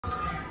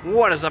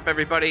What is up,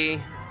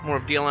 everybody? More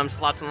of DLM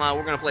Slots and Lot.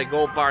 We're going to play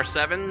Gold Bar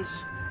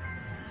 7s.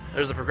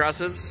 There's the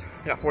progressives.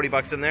 Got 40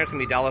 bucks in there. It's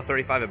going to be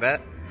 $1.35 a bet.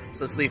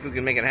 So let's see if we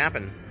can make it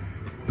happen.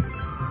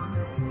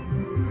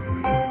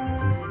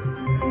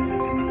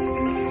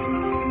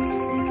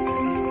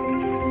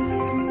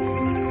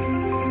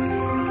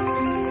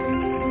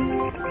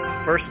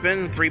 First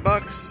spin, 3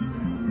 bucks.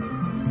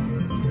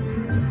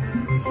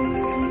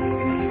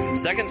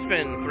 Second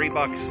spin, 3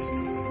 bucks.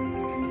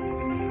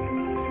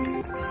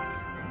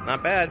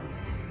 Not bad.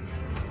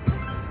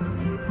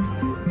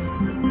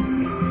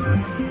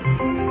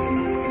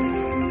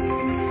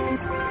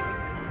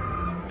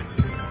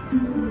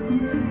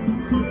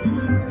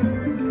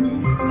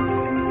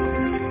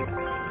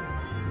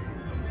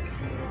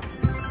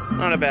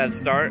 Not a bad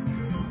start.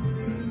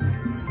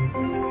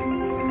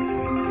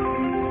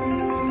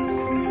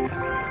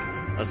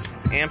 Let's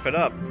amp it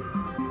up.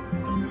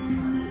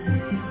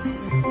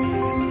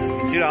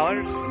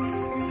 $2.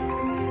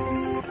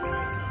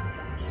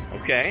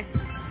 Okay.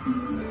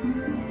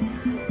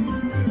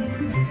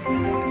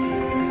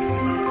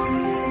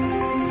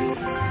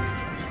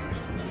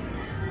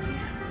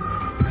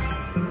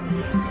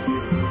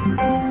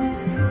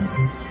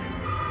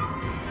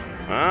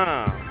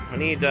 Ah, I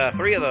need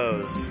 3 of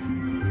those.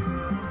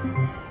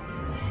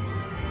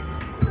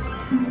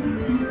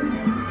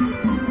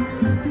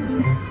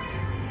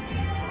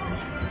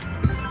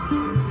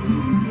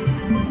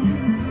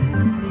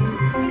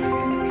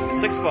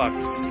 $6.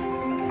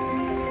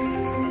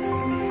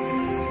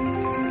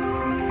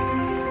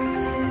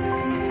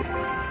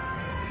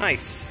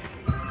 Nice.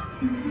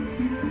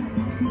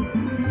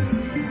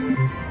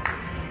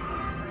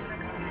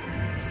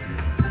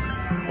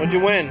 What'd you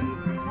win?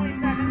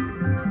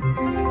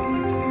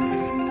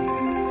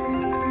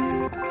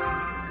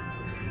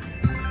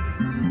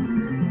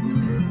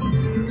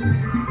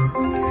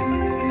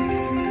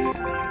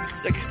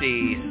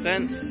 60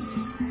 cents.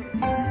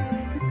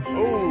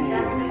 Oh,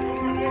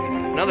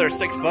 another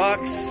 $6.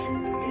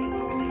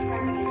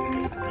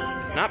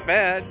 Not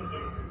bad.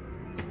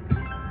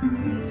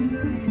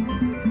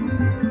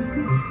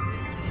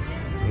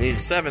 Need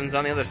 7s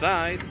on the other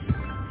side.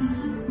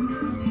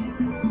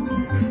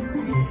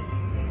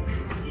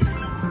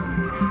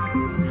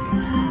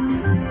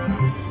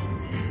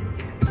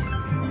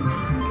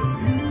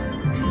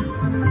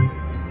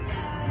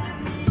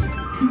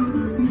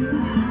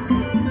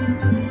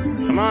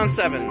 Come on,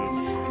 7s.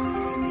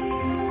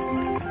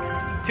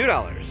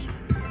 $2.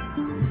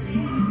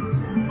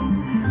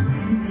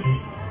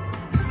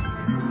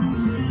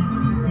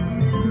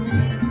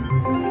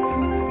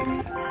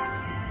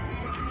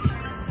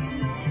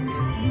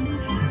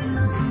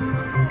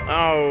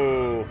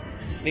 Oh,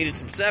 needed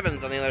some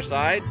 7s on the other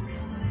side.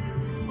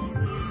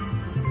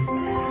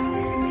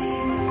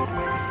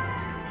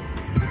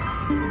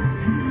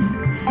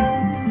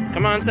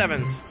 Come on,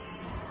 7s.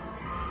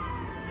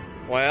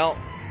 Well,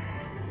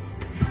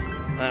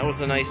 that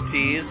was a nice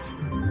tease.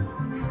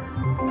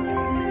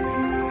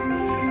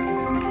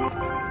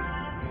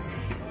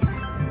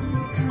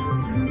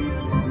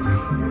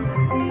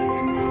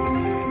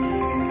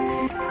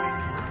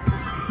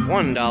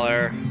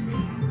 $1.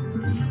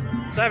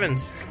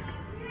 7s.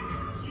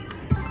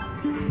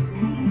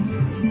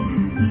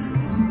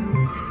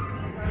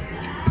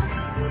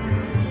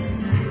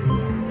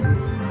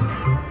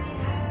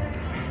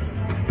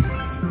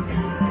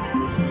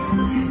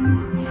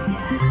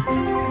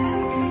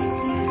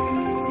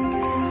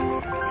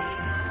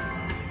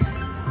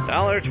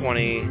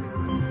 $1.20.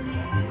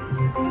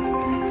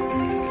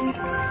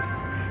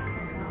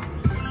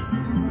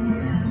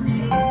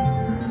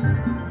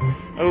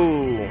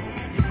 Oh.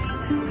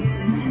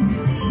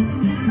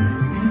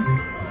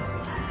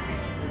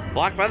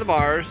 Blocked by the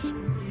bars.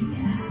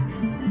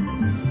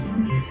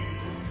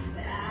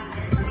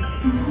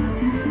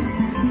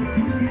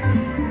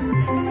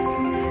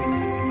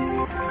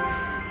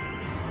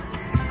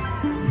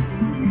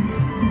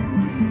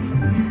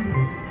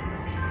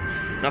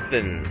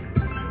 Nothing.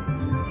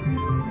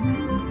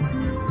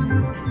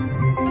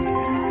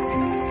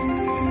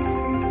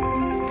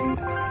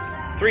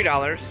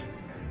 $3.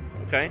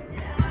 Okay.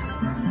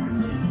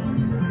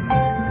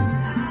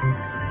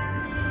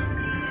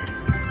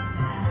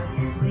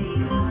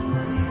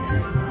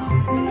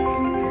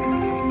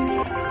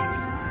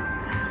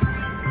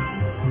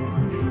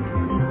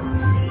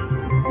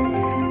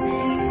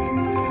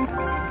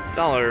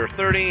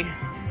 $1.30.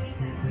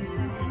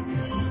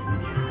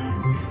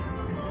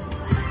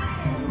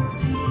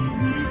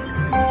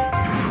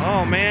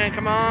 Oh man,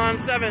 come on,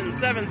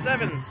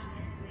 7s.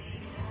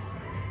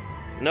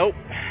 Nope.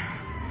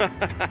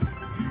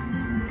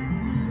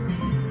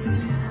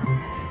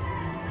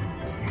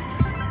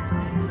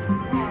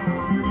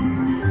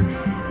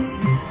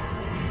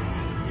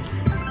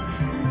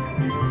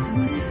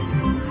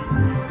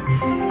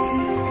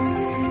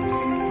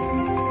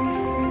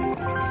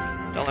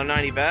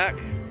 back.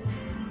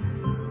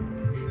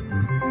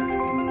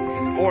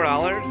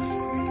 $4.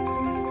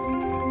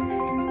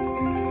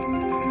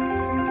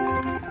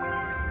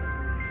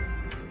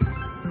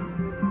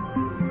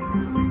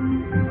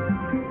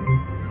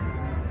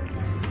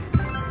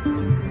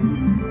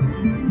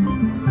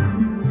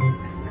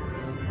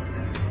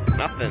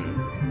 Nothing.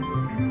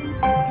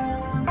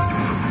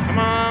 Come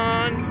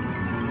on.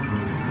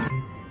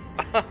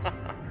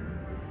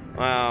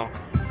 Wow.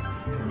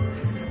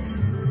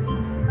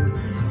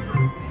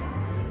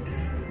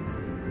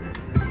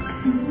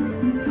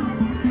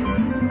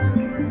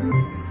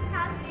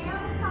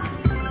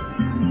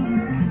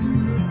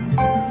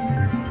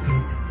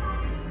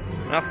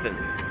 Nothing.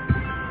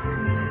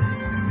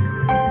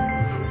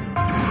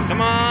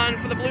 Come on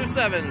for the blue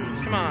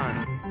sevens. Come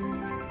on.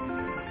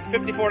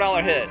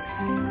 $54 hit.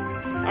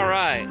 All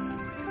right.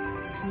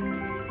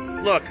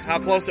 Look how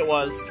close it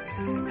was.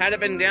 Had it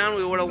been down,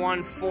 we would have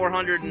won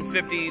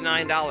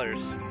 $459.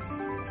 So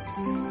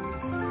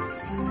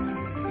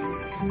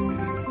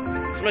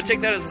I'm going to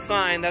take that as a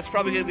sign. That's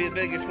probably going to be the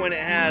biggest win it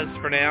has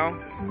for now.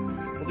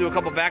 We'll do a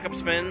couple backup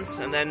spins,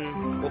 and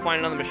then we'll find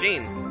another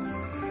machine.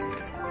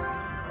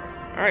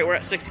 All right, we're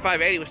at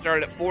 65.80. We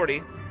started at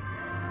 40.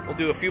 We'll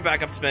do a few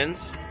backup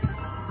spins.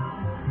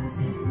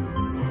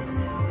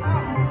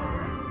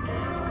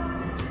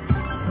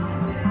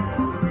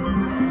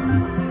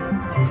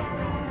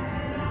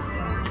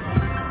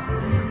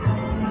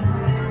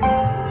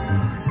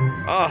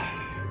 Oh,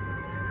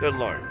 good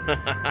Lord.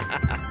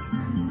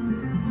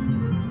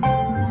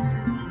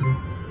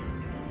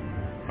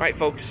 All right,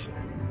 folks.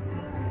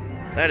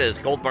 That is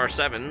Gold Bar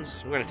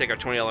 7s. We're going to take our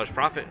 $20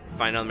 profit,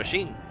 find another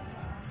machine.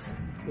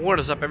 What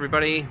is up,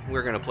 everybody?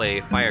 We're going to play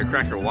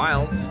Firecracker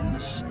Wilds.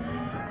 This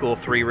cool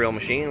 3-reel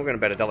machine. We're going to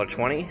bet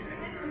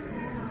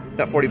 $1.20.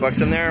 Got 40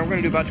 bucks in there. We're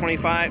going to do about 20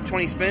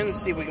 spins,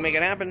 see if we can make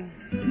it happen.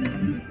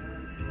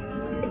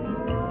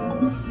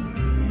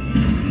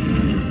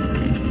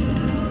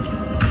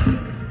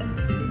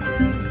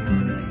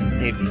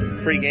 Need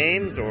free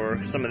games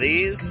or some of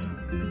these.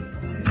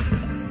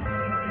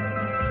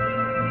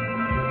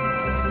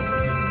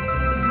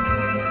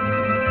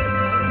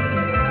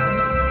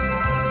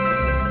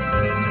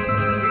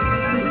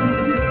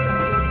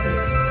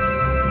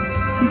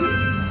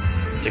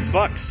 $6.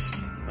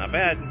 Not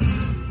bad.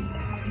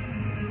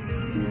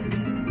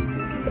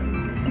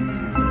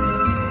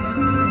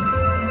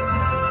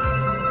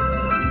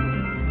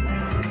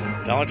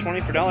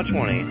 $1.20 for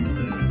 $1.20.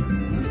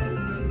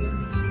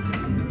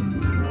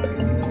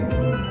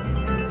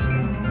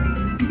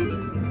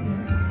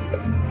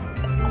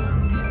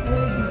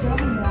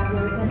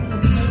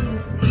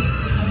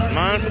 Come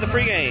on for the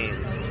free games.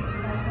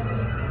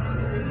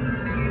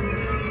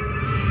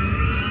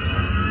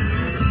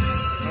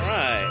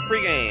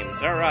 Free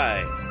games,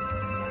 alright.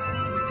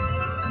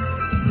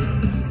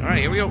 Alright,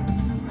 here we go.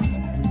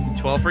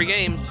 12 free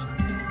games.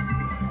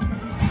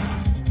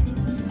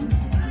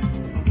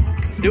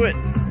 Let's do it.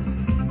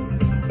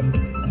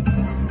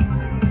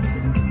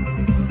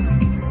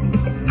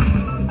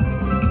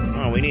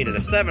 Oh, we needed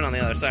a 7 on the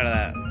other side of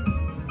that.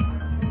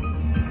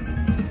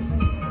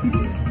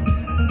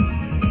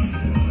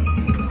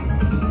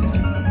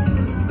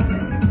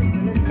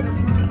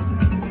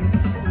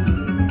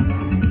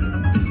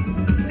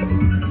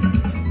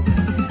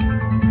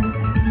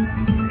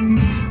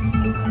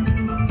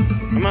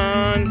 Come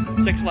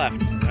on, 6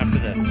 left after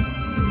this.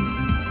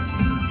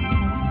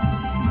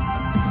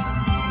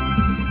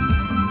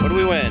 What do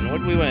we win? What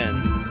do we win?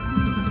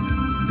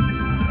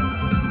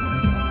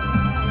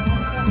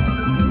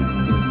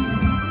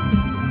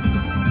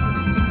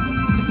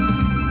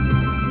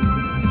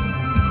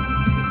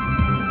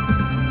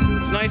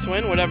 It's a nice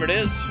win, whatever it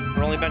is.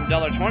 We're only betting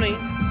 $1.20.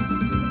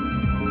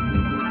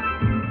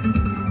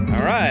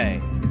 All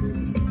right.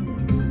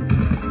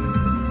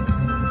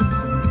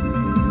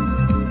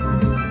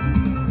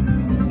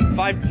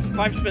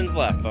 Five spins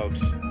left,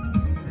 folks.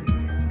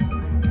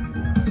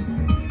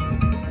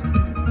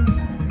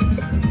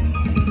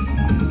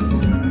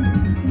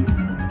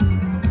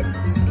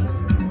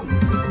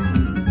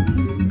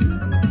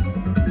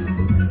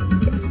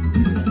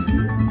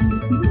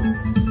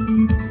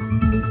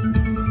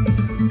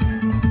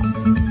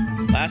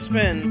 Last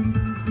spin.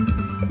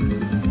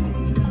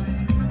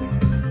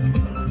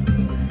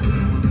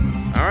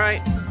 All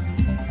right,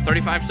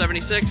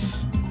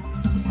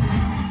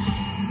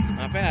 $35.76.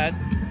 Not bad.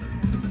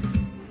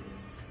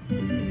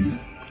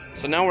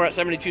 So now we're at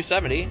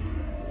 $72.70.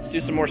 Let's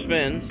do some more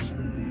spins.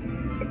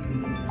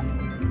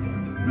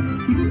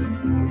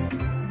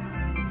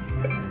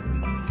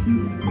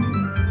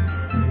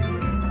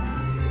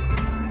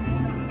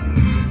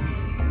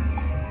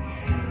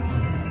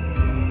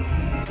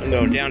 We'll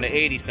go down to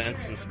 80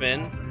 cents and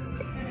spin.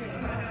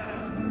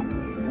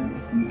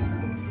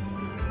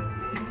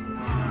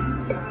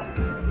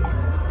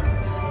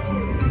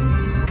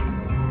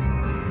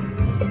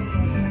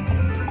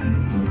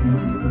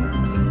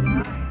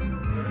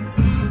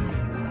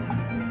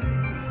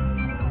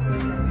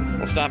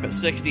 We'll stop at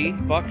 60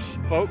 bucks,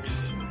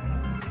 folks.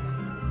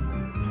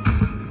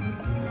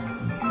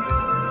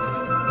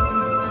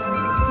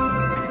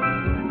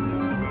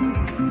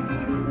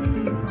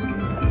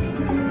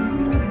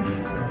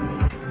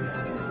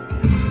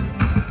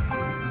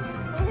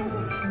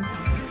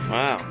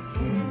 Wow.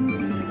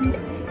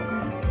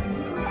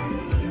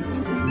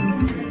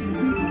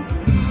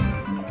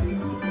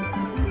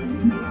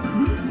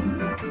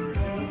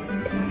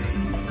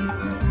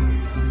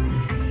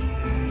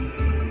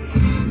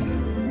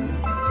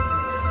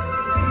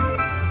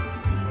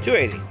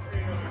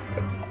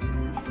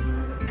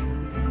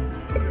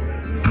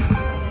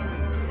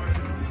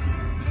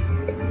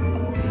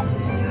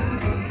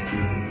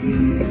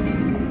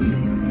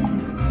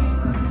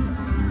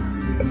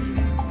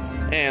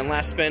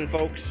 Last spin,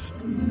 folks.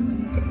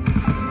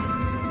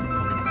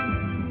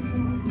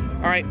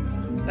 Alright,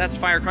 that's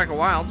Firecracker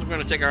Wilds. We're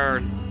going to take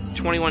our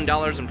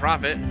 $21 in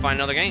profit and find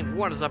another game.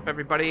 What is up,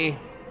 everybody?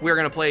 We're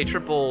going to play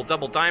triple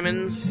double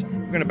diamonds.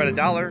 We're going to bet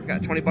 $1.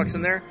 Got 20 bucks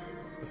in there.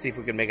 Let's see if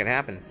we can make it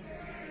happen.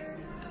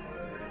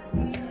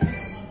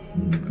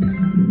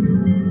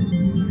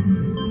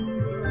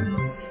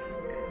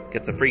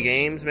 Get the free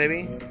games,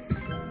 maybe.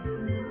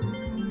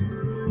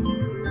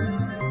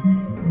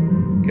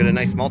 Get a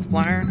nice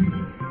multiplier.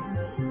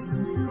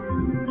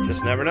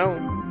 Just never know.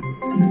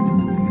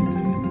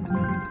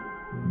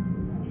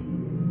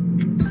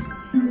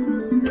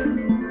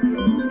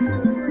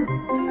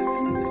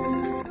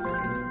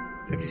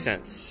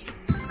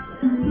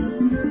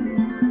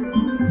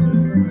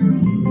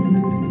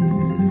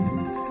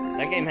 $0.50.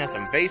 That game has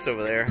some bass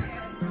over there.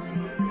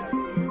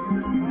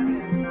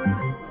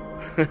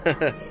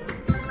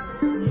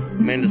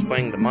 Amanda's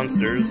playing the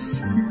Monsters.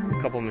 A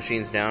couple of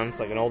machines down. It's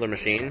like an older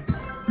machine.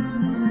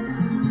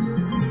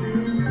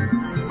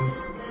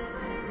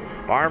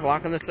 Bar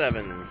blocking the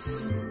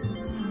 7s.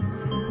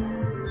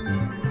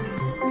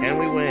 Can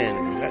we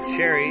win? We got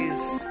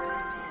cherries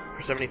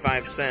for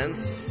 75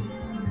 cents.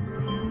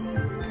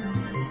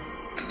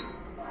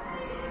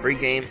 Free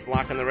games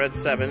blocking the red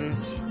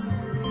 7s.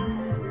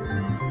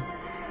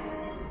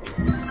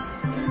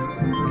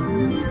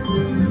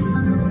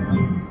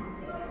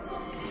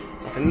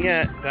 Nothing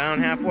yet.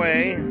 Down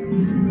halfway.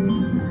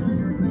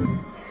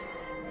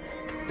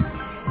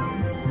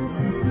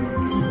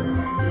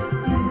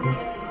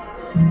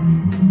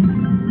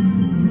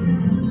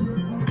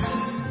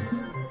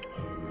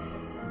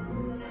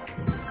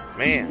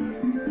 Man.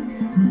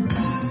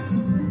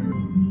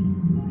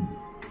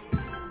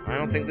 I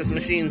don't think this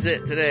machine's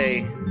it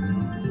today.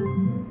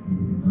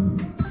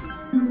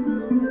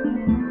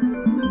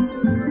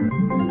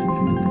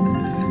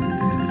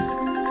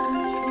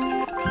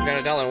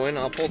 Got $1 win.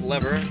 I'll pull the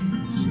lever.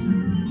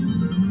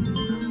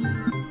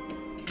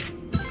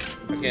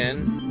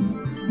 Again.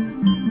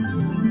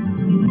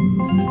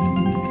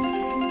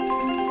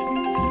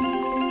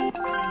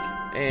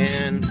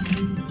 And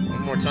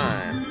one more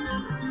time.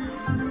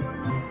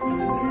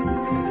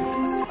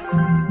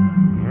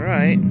 All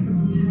right.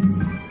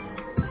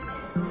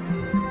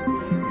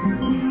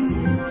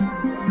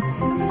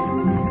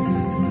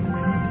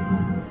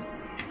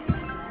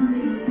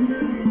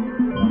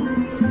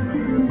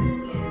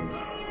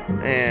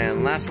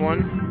 And last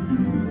one.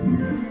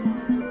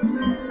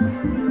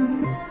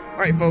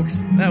 Alright, folks,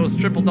 that was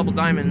triple double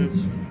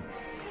diamonds.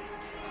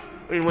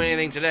 We didn't win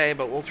anything today,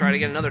 but we'll try to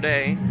get another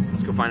day.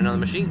 Let's go find another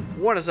machine.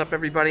 What is up,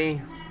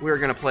 everybody? We're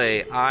going to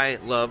play I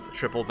Love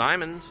Triple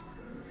Diamonds.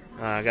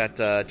 I got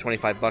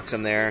 25 bucks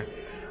in there.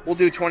 We'll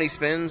do 20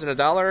 spins at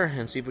 $1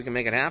 and see if we can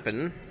make it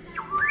happen.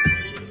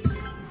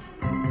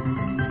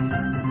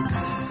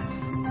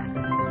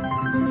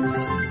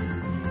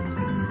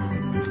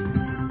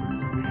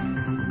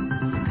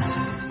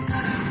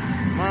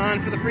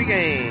 For the free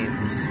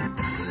games.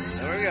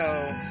 There we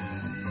go.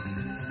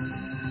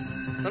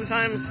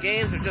 Sometimes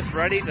games are just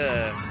ready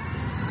to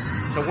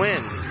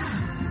win.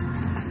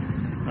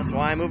 That's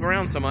why I move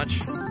around so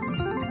much.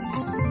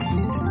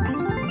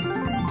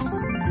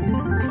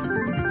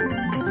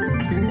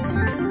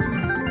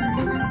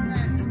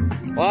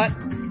 What?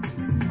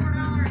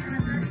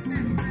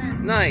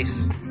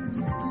 Nice.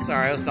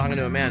 Sorry, I was talking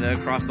to Amanda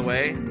across the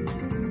way.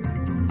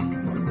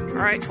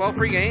 Alright, 12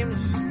 free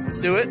games.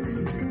 Let's do it.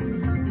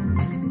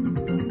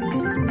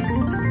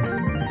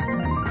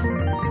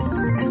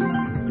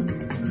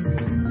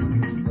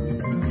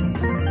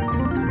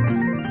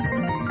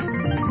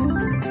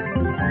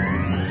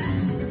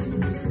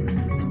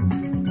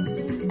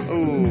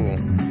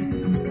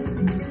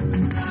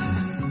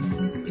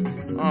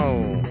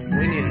 Oh,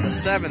 we needed a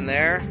 7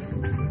 there.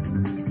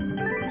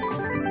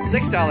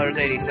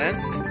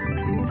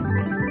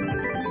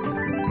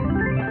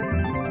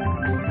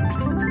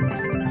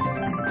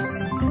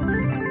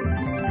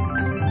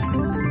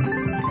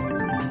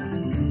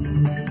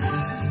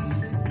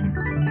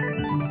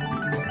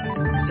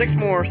 Six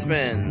more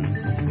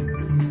spins.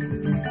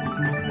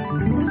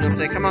 You'll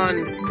say, come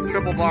on,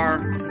 triple bar.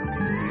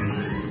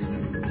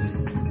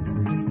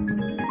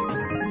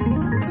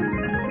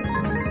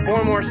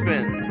 Four more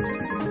spins.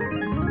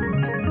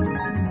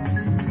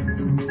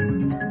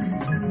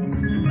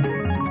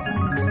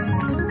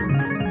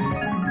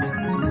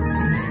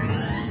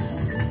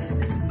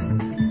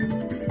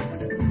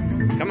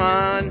 Come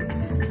on.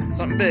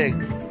 Something big.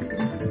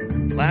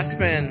 Last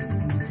spin.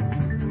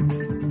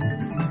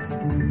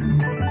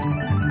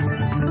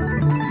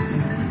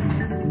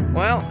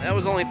 Well, that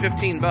was only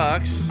 15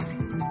 bucks.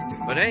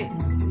 But hey,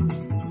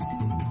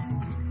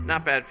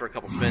 not bad for a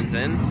couple spins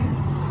in.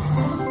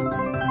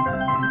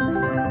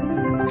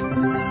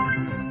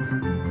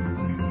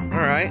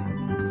 Alright.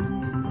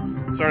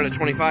 Started at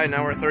 25,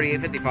 now we're at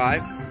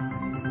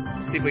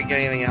 38.55. See if we can get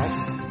anything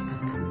else.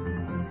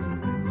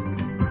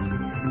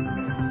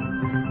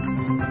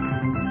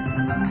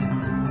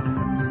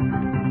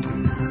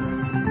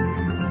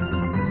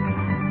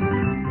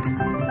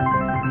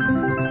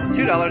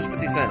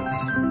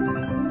 $2.50.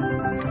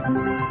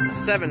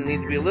 7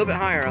 need to be a little bit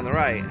higher on the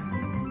right.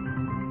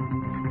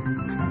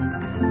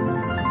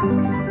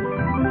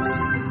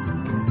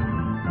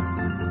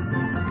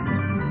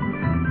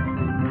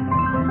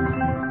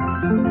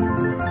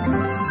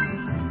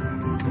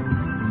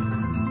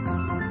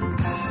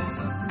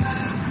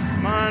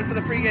 Come on for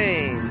the free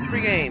games.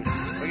 Free games.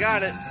 We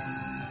got it.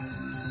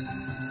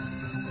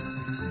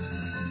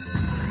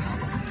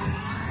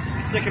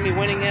 You sick of me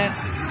winning yet?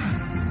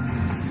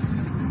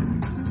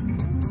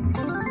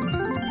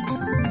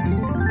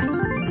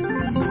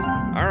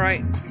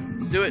 Alright,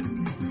 let's do it.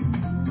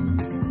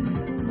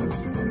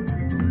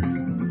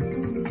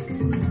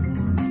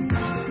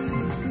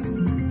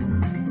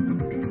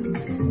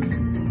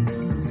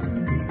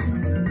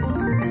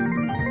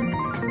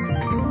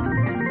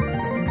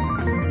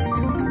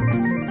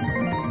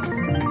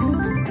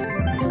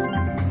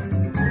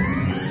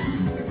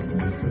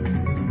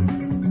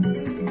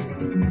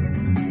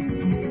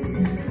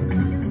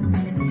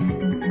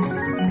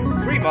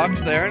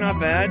 $3 there, not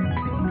bad.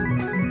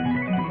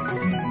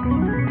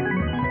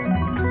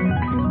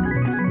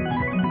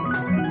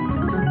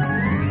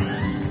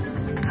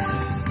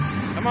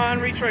 Come on,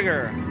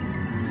 retrigger.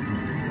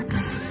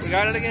 We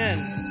got it again.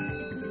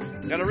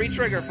 Gotta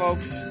retrigger,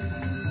 folks.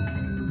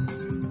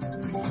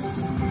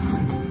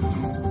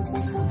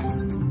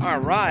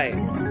 Alright.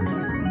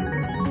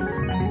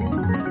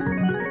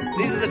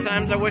 These are the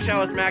times I wish I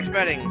was max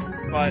betting,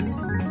 but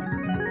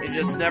you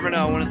just never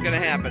know when it's gonna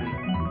happen.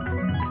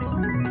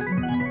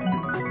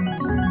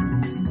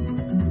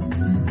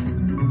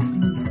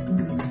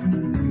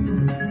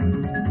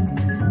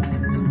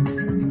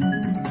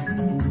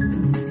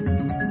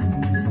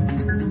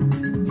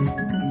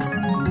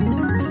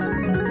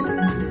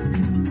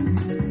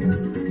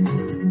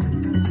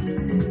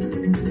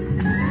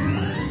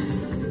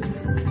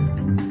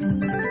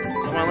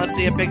 Let's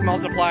see a big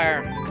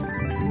multiplier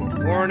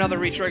or another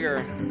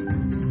retrigger.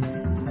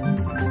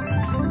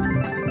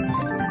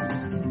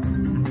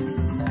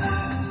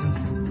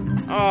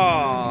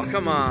 Oh,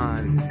 come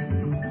on.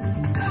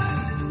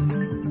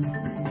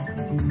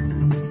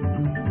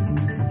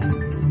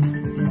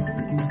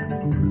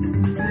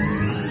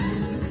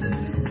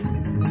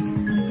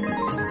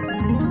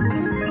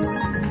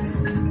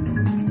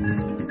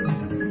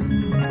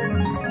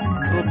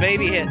 Little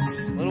baby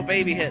hits. Little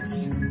baby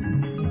hits.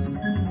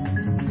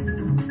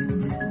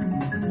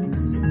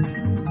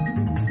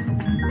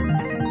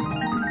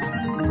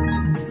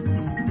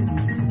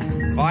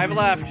 $5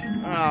 left.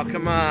 Oh,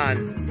 come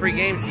on. Free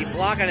games, keep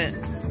blocking it.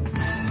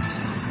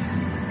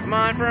 Come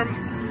on, for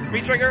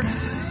retrigger.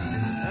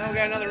 Oh, we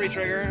got another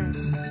retrigger.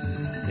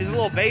 These are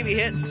little baby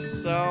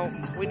hits, so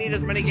we need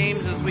as many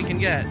games as we can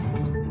get.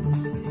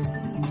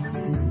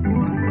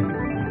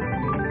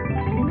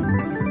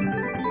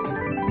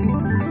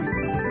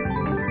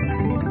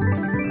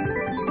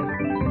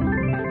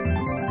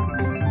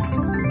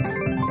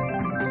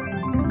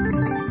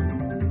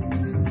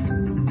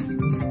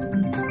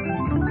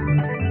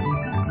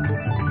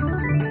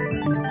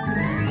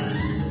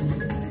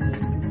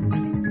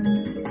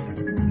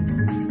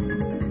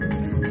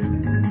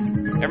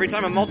 Every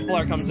time a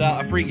multiplier comes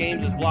out, a free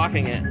games is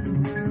blocking it.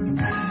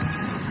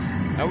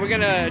 Are we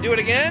gonna do it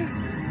again?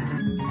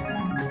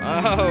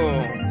 Oh.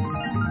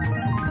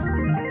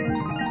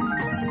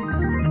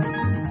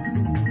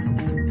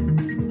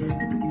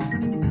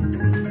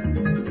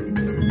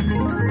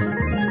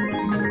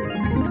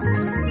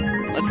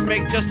 Let's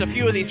make just a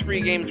few of these free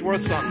games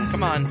worth something.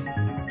 Come on.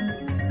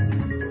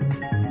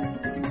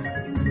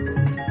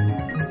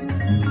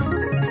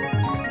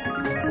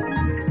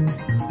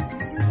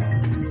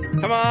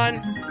 Come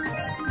on.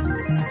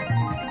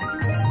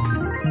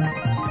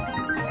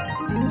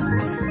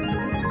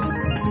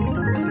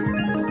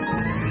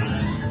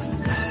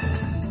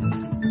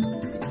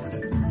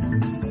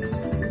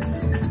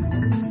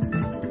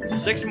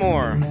 Six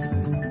more.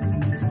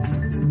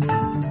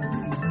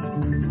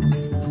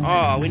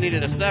 Oh, we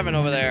needed a 7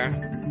 over there.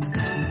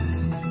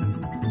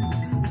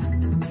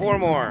 4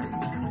 more.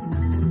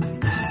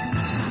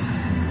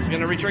 He's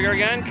gonna retrigger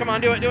again. Come on,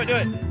 do it, do it, do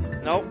it.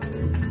 Nope.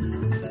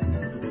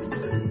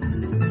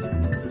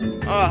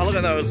 Oh, look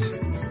at those.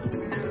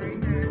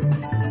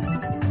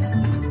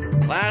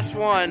 Last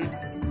one.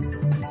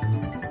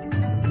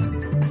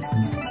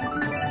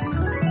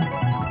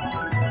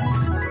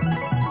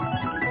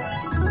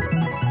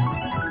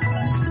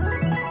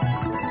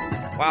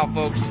 Wow,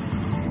 folks.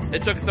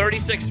 It took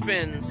 36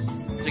 spins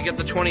to get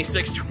the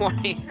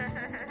 2620.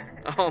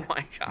 Oh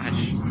my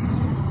gosh.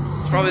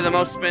 It's probably the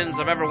most spins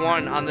I've ever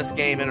won on this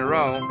game in a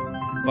row.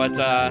 But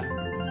the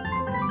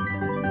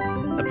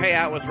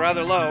payout was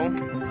rather low.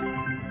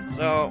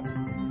 So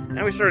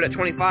now we started at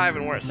 25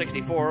 and we're at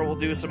 64. We'll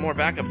do some more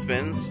backup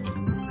spins.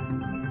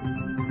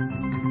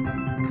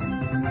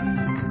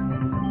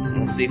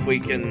 We'll see if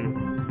we can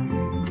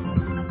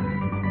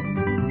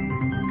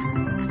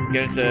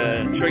get it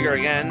to trigger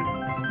again.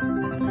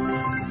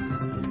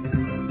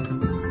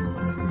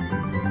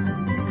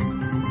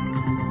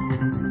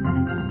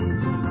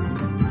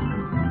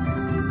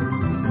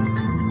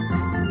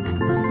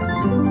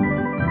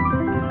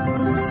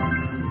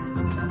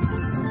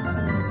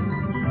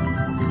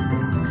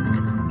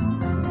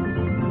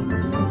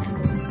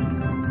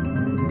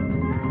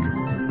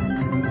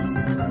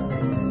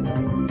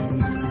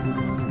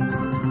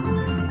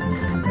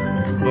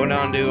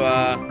 down to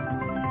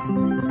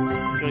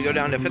it's gonna go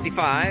down to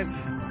 55.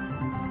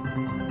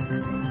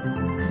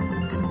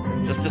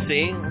 Just to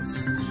see.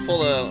 Let's pull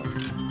the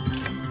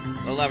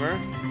lever.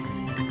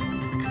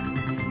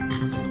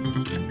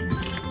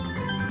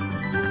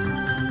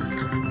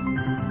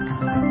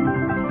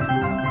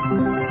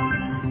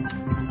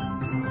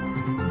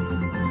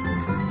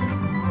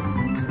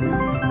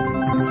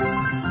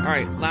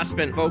 Alright, last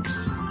spin,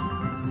 folks.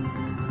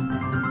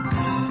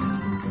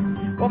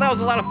 Well, that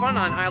was a lot of fun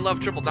on I Love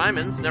Triple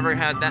Diamonds. Never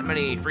had that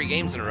many free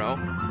games in a row.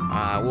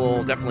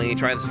 We'll definitely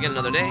try this again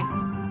another day.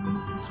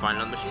 Let's find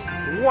it on the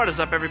machine. What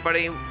is up,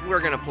 everybody? We're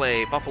going to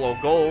play Buffalo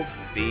Gold,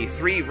 the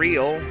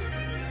 3-reel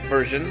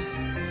version.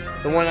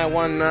 The one I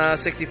won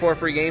 64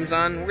 free games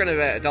on. We're going to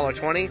bet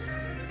 $1.20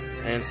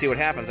 and see what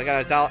happens. I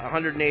got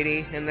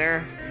 $180 in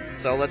there,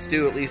 so let's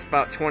do at least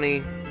about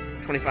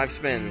 25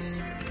 spins.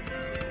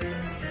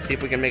 See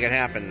if we can make it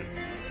happen.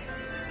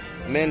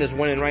 Amanda's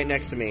winning right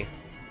next to me.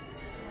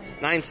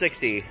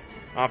 $9.60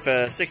 off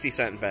a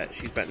 60-cent bet.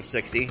 She's betting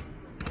 60.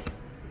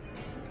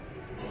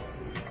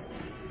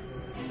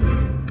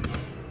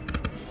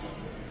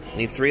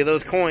 Need 3 of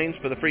those coins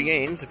for the free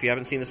games if you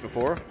haven't seen this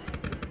before.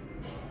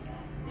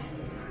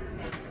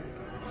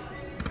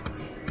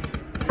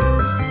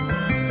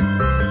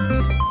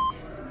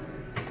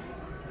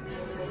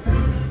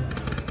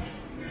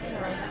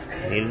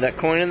 Needed that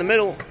coin in the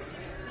middle.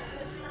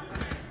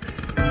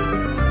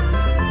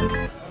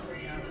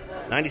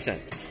 90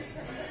 cents.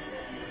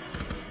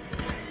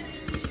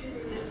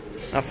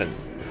 Nothing.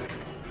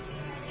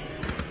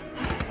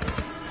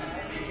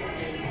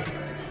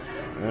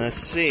 Let's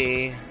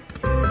see.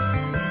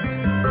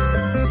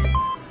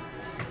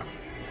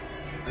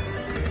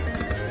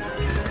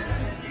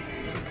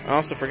 I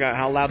also forgot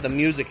how loud the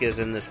music is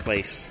in this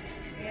place.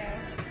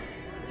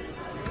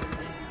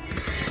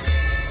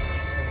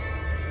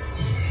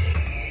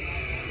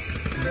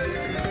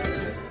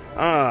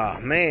 Ah,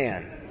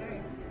 man.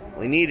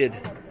 We needed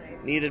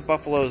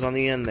buffaloes on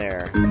the end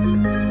there.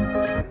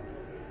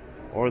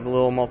 Or the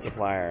little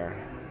multiplier.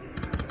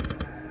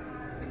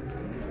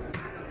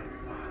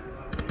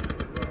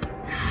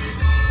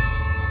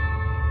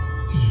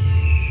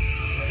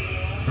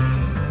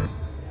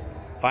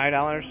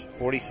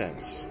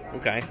 $5.40.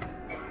 Okay.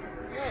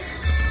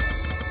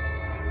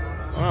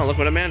 Oh, look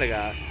what Amanda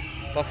got.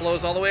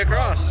 Buffaloes all the way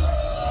across.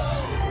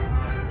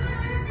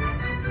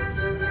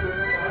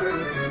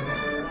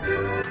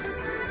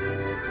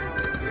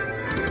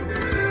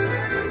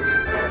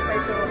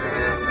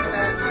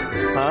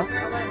 Huh?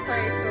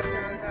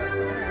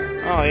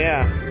 Oh,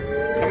 yeah.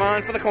 Come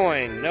on for the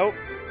coin. Nope.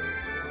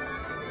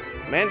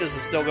 Amanda's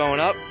is still going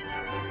up.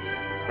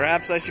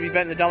 Perhaps I should be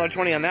betting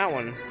 $1.20 on that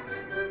one.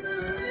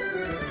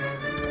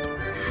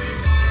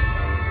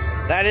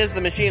 That is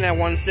the machine I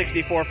won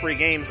 64 free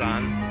games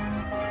on,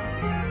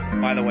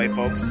 by the way,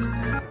 folks.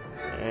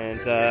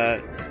 And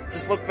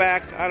just look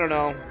back, I don't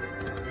know,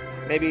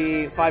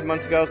 maybe 5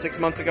 months ago, 6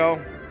 months ago,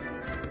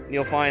 and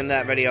you'll find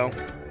that video.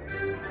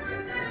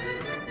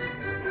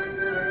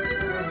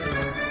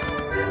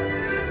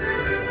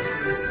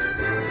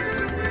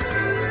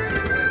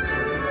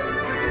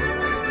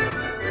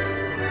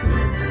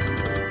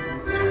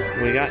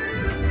 We got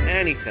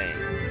anything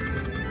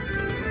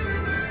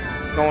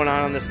going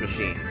on this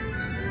machine.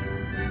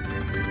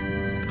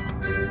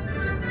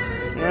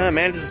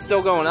 Amanda's is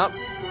still going up.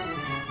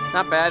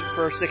 Not bad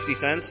for 60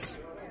 cents.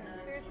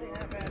 Seriously,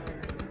 not bad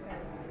for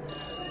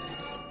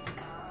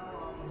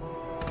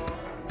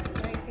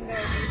 60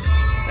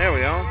 cents. There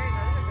we go.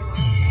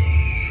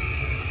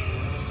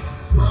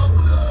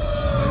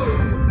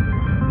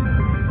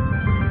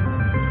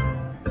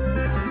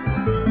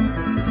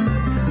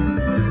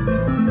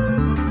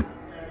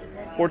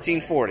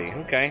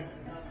 $14.40. Okay.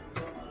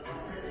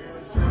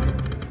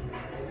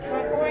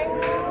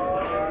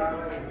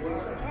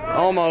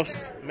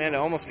 Almost. Amanda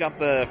almost got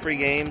the free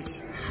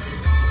games.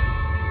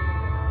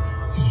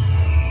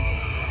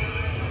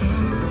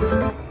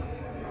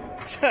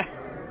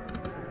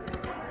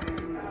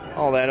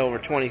 All that over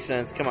 20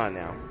 cents. Come on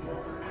now.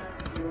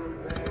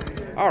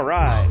 All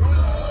right.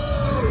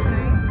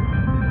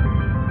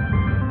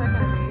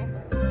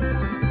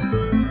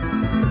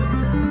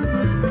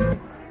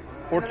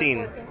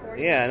 $14.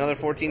 Yeah, another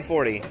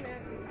 $14.40.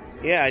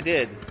 Yeah, I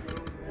did.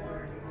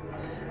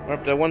 We're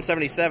up to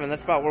 177.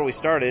 That's about where we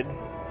started.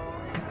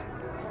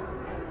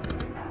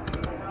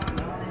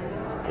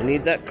 I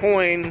need that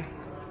coin.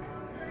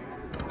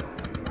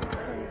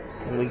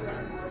 And we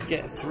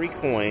get 3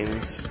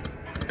 coins.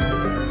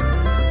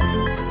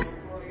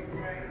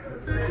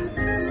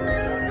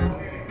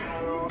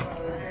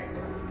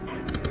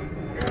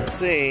 Let's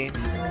see.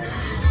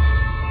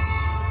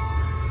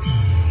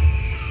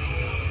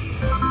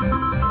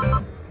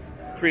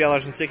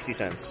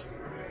 $3.60.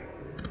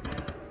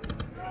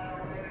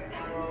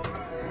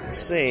 Let's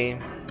see.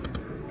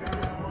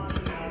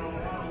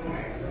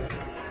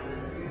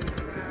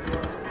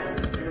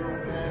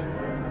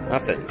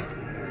 Nothing.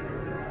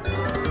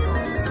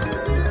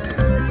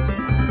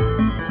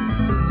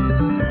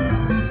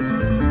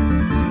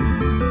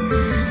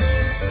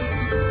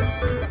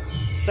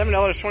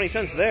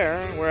 $7.20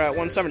 there. We're at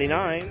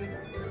 $179.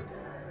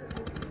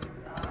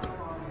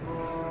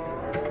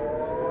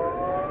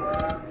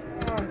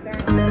 Oh,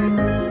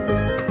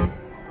 darn.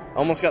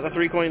 Almost got the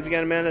 3 coins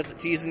again, man. Is it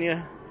teasing you?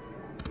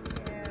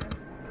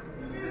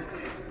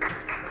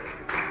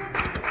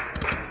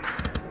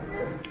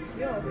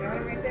 You almost got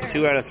it right there.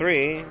 2 out of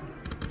 3.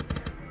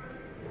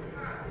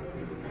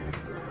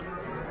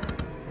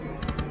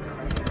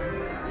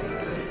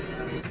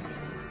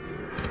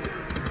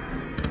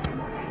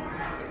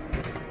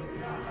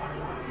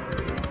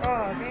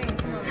 Oh, dang,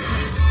 come on.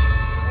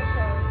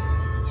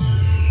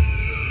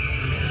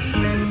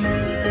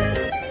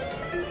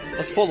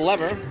 Let's pull the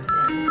lever.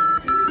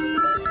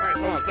 Alright,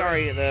 folks,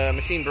 sorry, the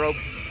machine broke,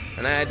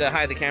 and I had to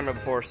hide the camera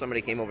before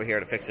somebody came over here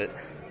to fix it.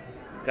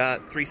 Got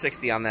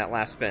 360 on that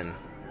last spin.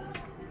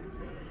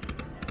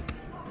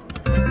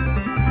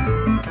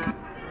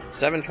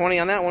 720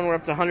 on that one. We're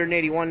up to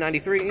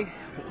 181.93.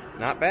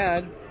 Not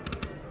bad.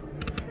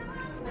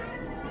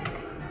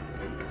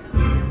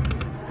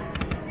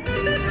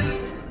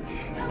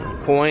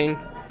 Coin.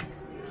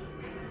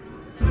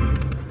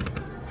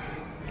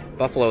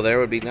 Buffalo there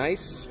would be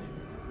nice.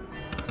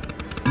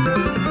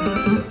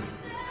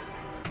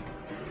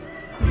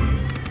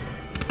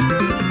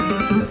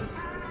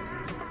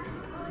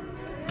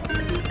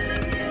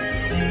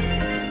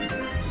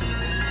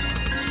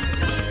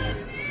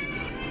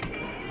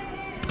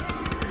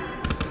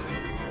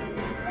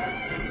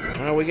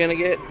 Are we gonna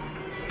get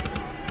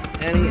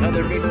any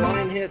other big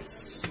line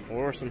hits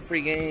or some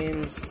free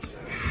games?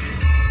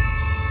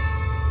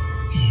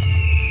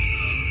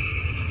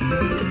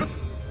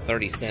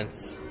 30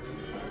 cents.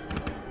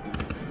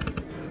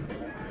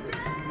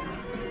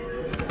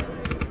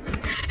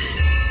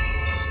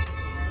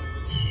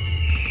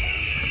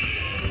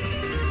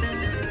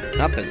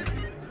 Nothing.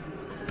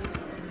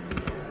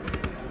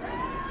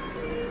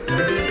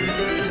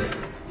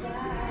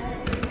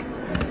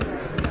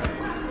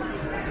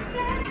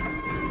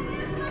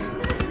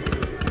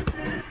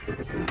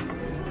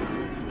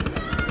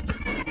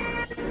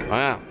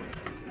 Wow.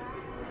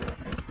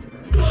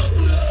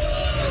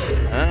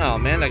 Oh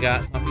man, I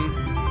got something.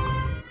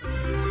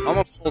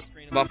 Almost full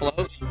screen of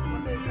buffaloes.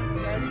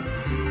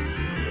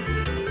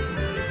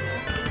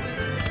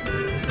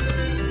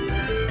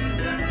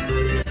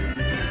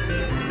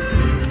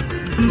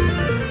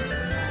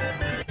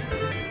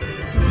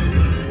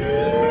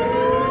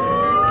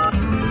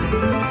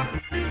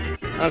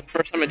 That was the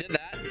first time I did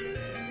that.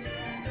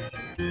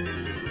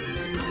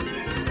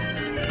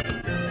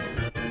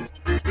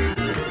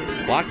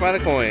 Blocked by the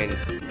coin.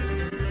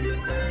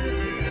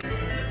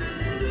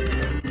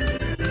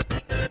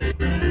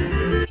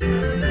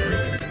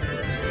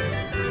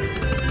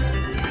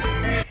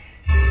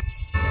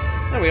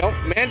 There we go.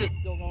 Amanda's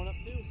still going up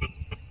too.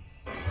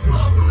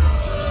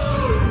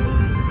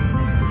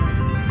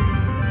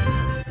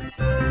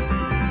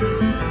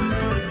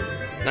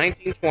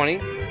 $19.20.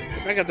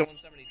 Back up to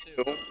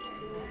 172.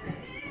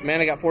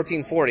 Amanda got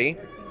 $14.40.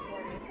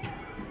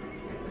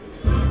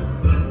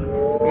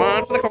 Come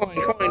on for the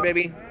coin,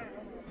 baby.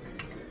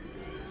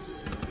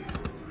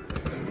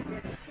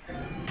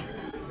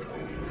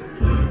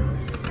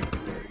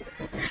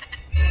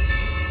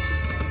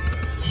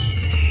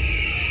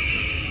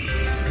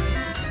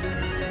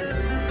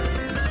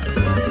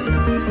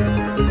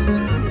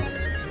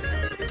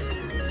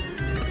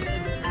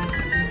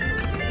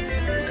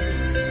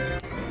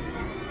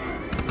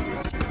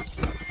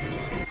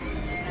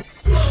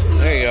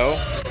 There you go.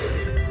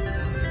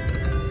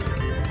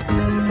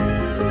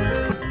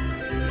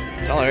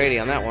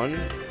 $1.80 on that one.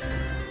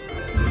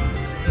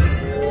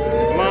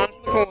 Come on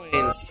for the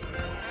coins.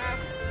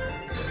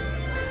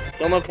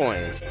 Still no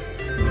coins.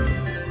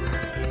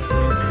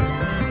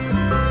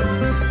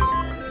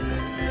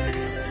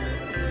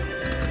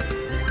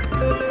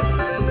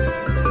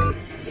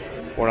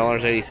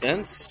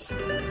 $4.80.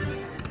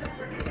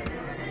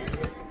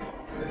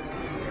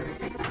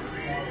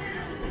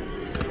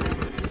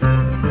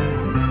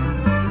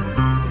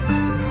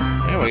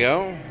 There we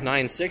go.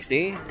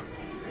 $9.60.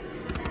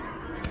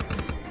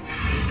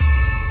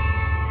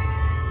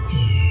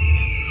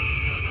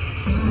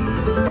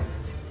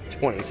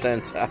 20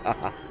 cents.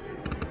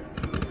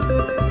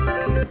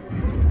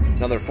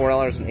 Another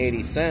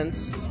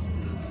 $4.80.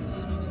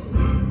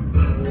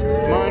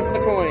 Come on for the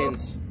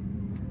coins.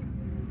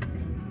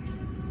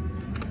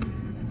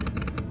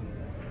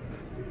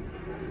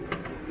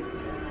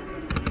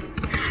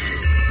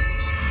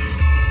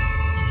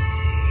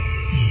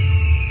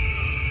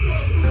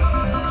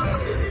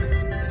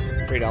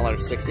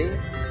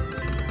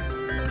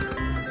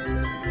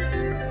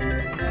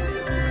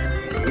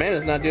 $3.60. Man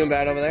is not doing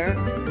bad over there.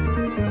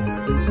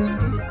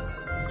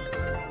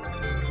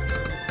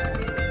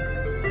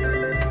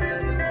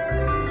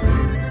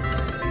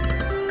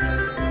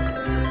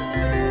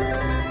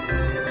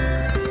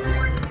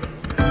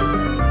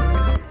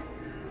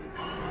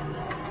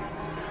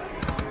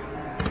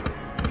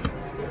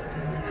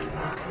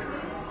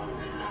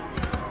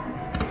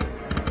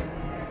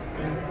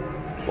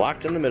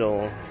 Blocked in the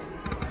middle.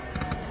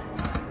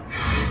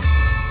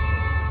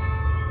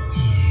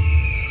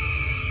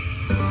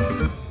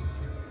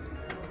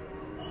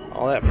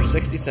 that for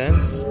 60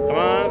 cents. Come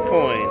on,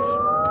 coins.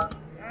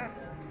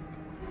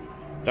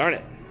 Darn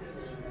it.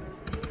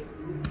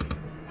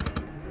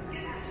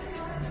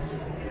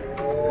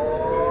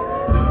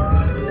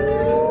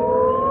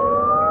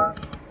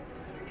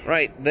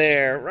 Right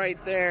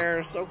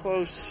there, so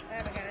close. I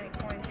haven't got any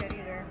coins yet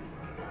either.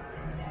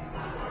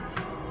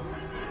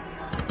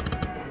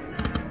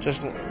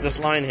 Just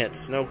line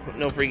hits, no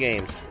free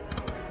games.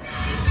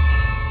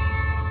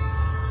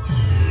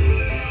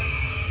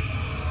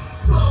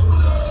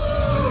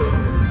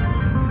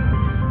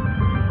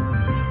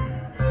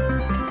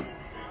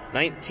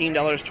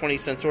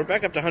 $19.20. So we're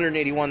back up to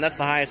 181. That's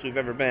the highest we've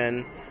ever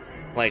been.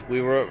 Like,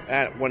 we were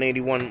at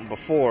 181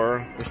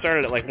 before. We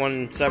started at like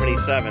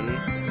 177.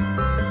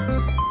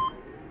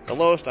 The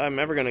lowest I'm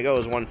ever going to go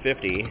is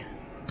 150.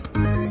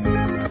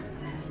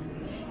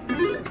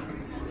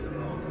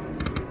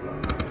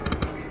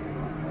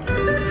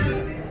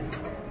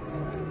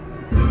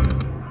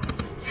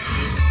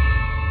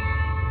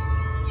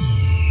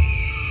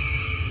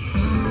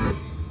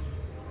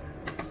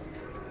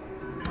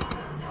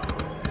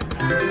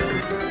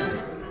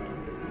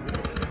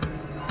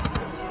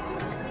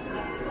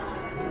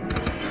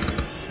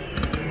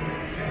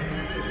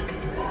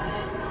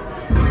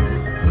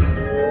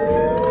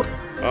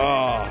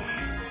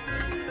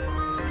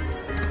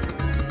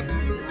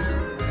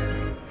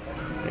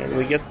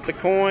 We get the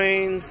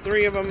coins,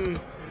 3 of them.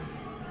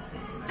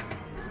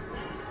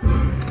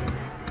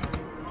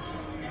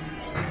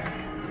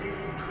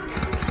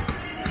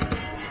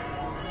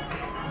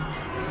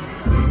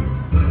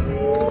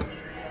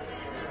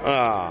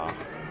 Ah.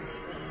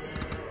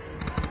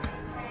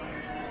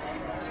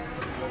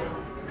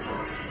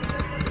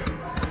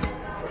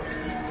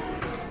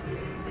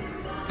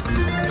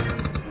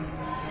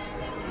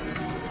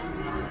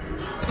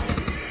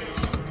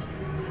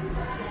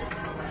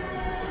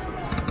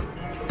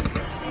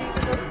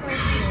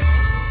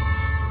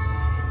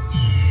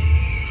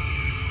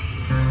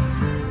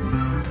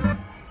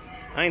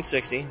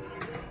 $9.60.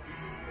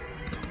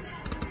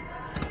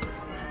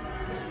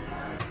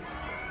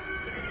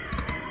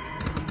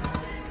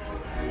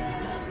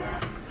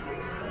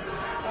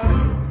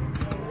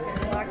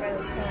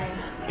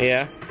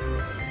 Yeah.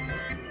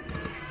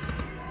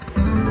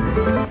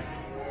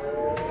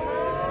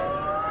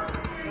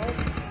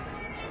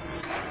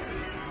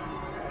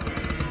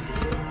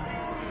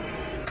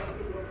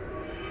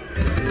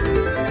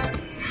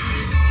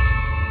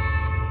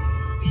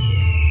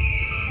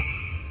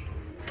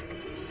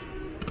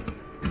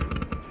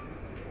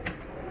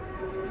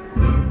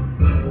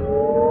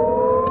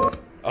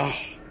 Oh.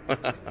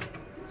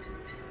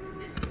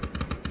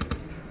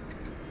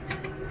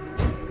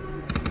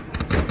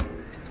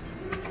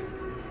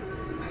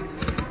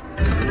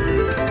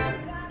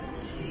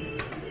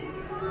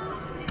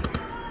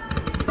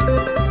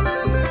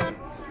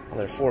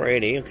 Another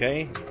 480,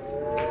 okay.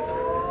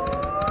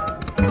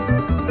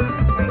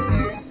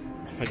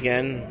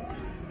 Again.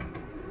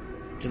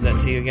 Did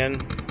that to you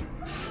again?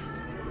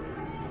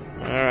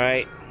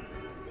 Alright.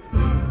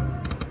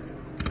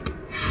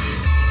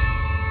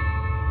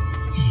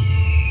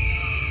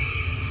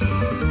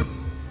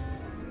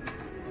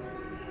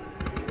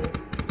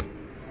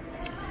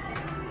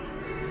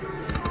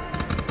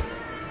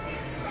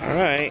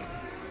 Alright.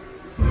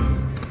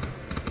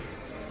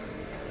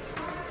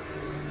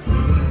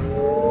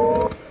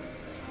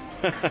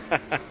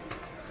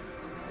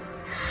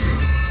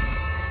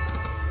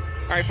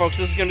 Alright folks,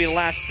 this is going to be the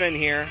last spin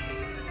here.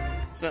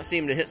 It's not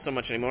seeming to hit so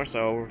much anymore,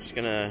 so we're just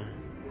going to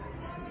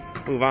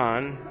move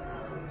on.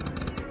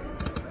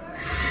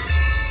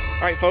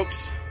 Alright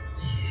folks,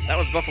 that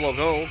was Buffalo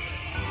Gold.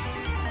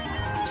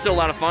 Still a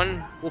lot of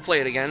fun. We'll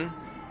play it again.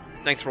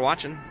 Thanks for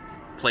watching.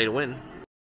 Play to win.